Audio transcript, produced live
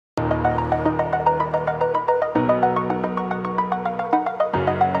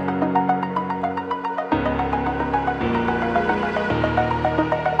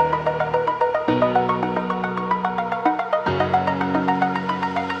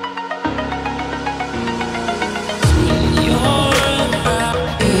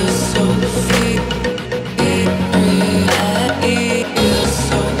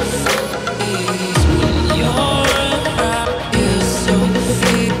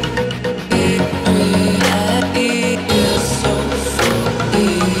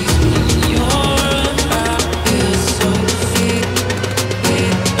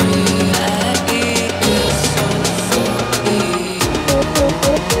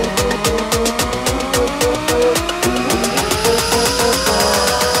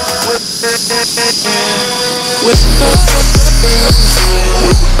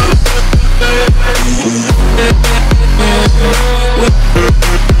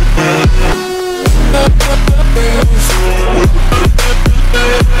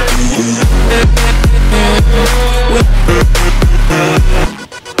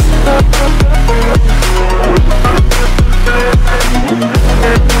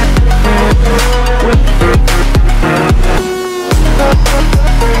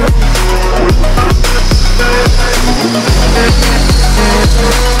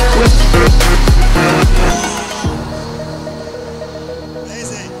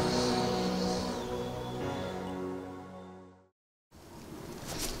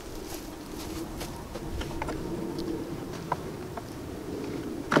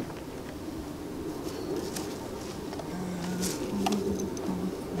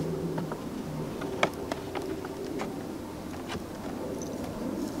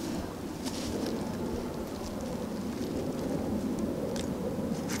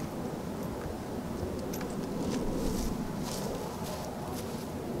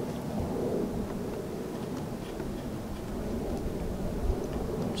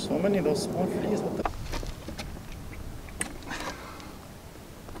So many of those small fleas. What the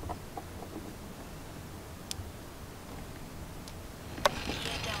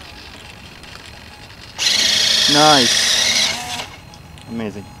nice.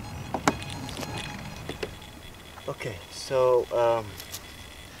 Amazing. Okay, so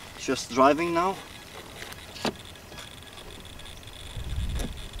just driving now.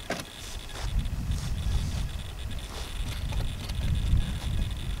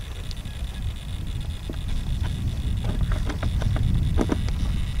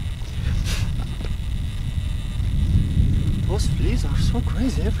 Those fleas are so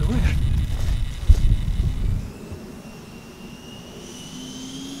crazy everywhere.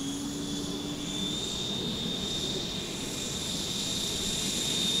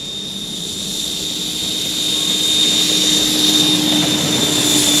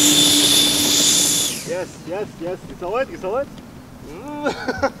 Yes, you saw it,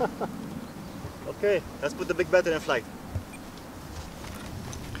 Okay, let's put the big battery in flight.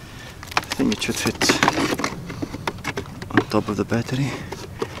 I think it should fit on top of the battery.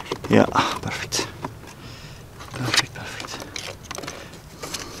 Yeah, perfect. Perfect.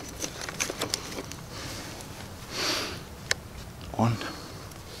 On.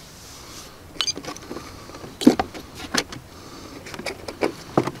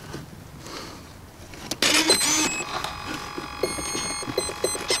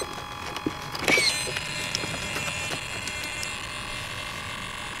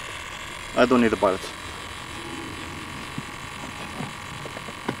 I don't need a pilot.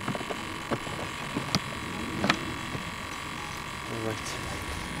 Alright.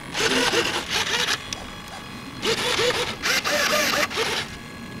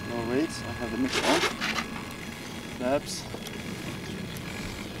 No weights, I have the mix on. Flaps.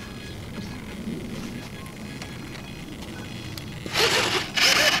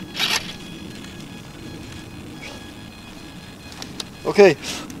 Okay.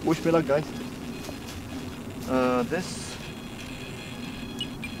 Wish me luck, guys. This.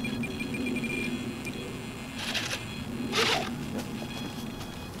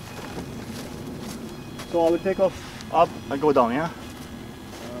 So I will take off up and go down, yeah?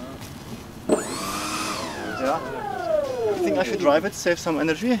 Yeah. I think I should drive it, save some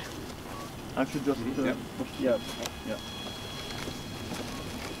energy. I should just push, yeah.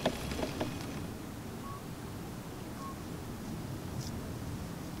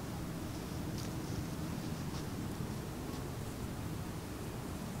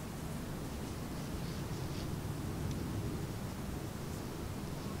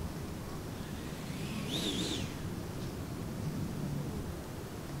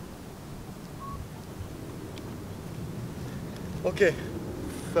 Okay,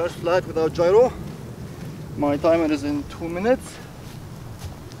 first flight without gyro. My timer is in 2 minutes.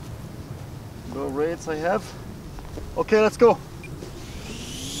 The rates I have. Okay, let's go.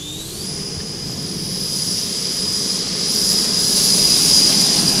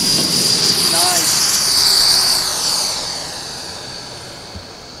 Nice.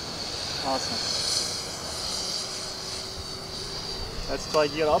 Awesome. Let's try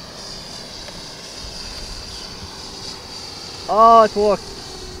gear up. Oh, it worked.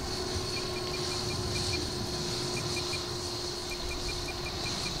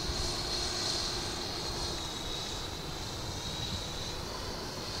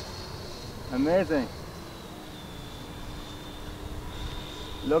 Amazing.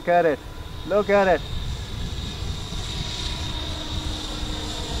 Look at it. Look at it.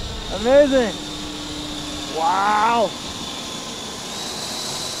 Amazing. Wow!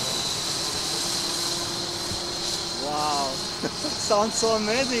 Wow! Sounds so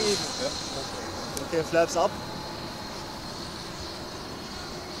amazing even. Yeah. Okay, flaps up.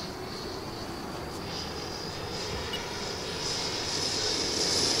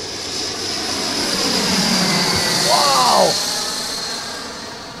 Wow!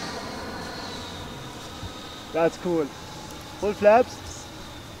 That's cool. Full flaps.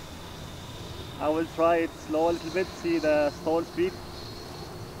 I will try it slow a little bit, see the stall speed.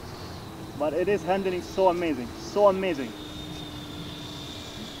 But it is handling so amazing, so amazing.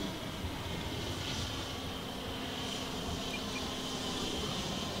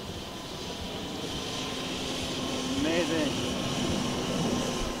 Amazing.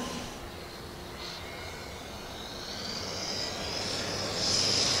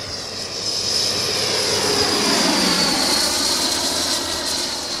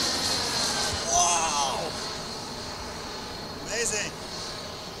 Wow! Amazing.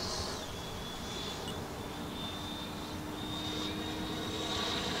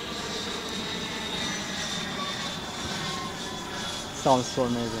 Sounds so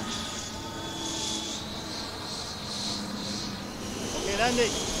amazing. Okay,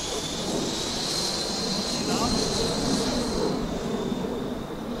 landing.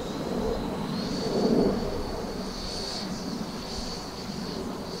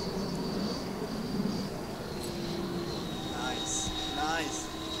 Nice, nice.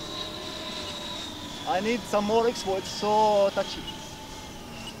 I need some more expo, it's so touchy.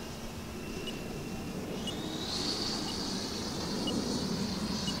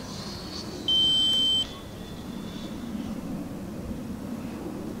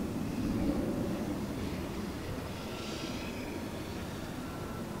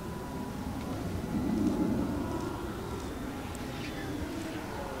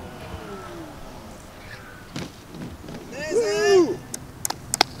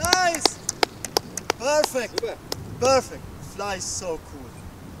 Nice! Perfect! Super. Perfect! Flies so cool.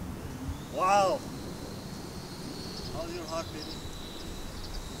 Wow! How's your heart beating?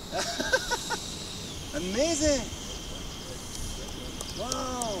 Amazing!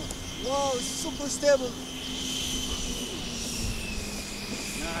 Wow! Wow! Super stable!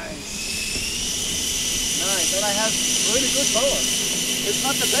 Nice! Nice! And I have really good power. It's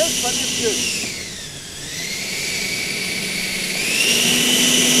not the best, but it's good.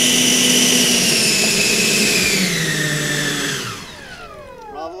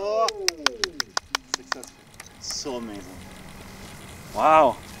 So amazing.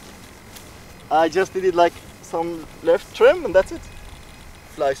 Wow. I just did it like some left trim and that's it.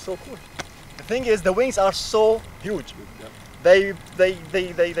 Flies so cool. The thing is the wings are so huge. Yeah.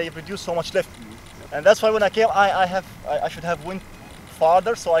 They produce so much lift. Yeah. And that's why when I came I should have went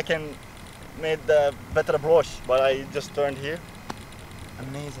farther so I can make the better approach, but I just turned here.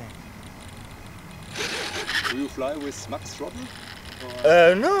 Amazing. Do you fly with max throttle?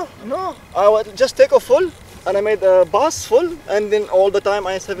 No. I would just take off full and I made a bus full and then all the time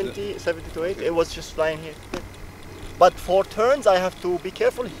I 70 to 80. It was just flying here. But for turns I have to be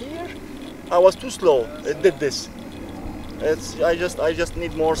careful here. I was too slow. It did this. I just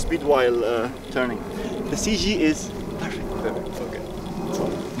need more speed while turning. The CG is perfect. Okay.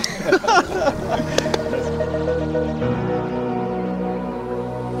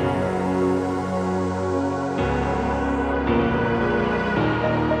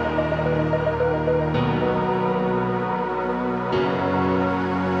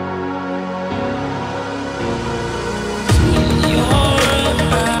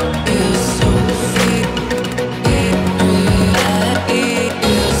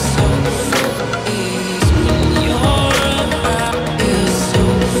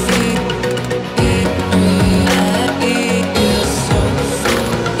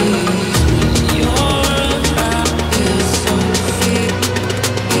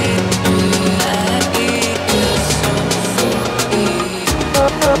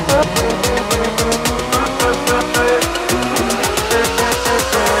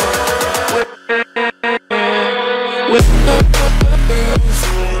 with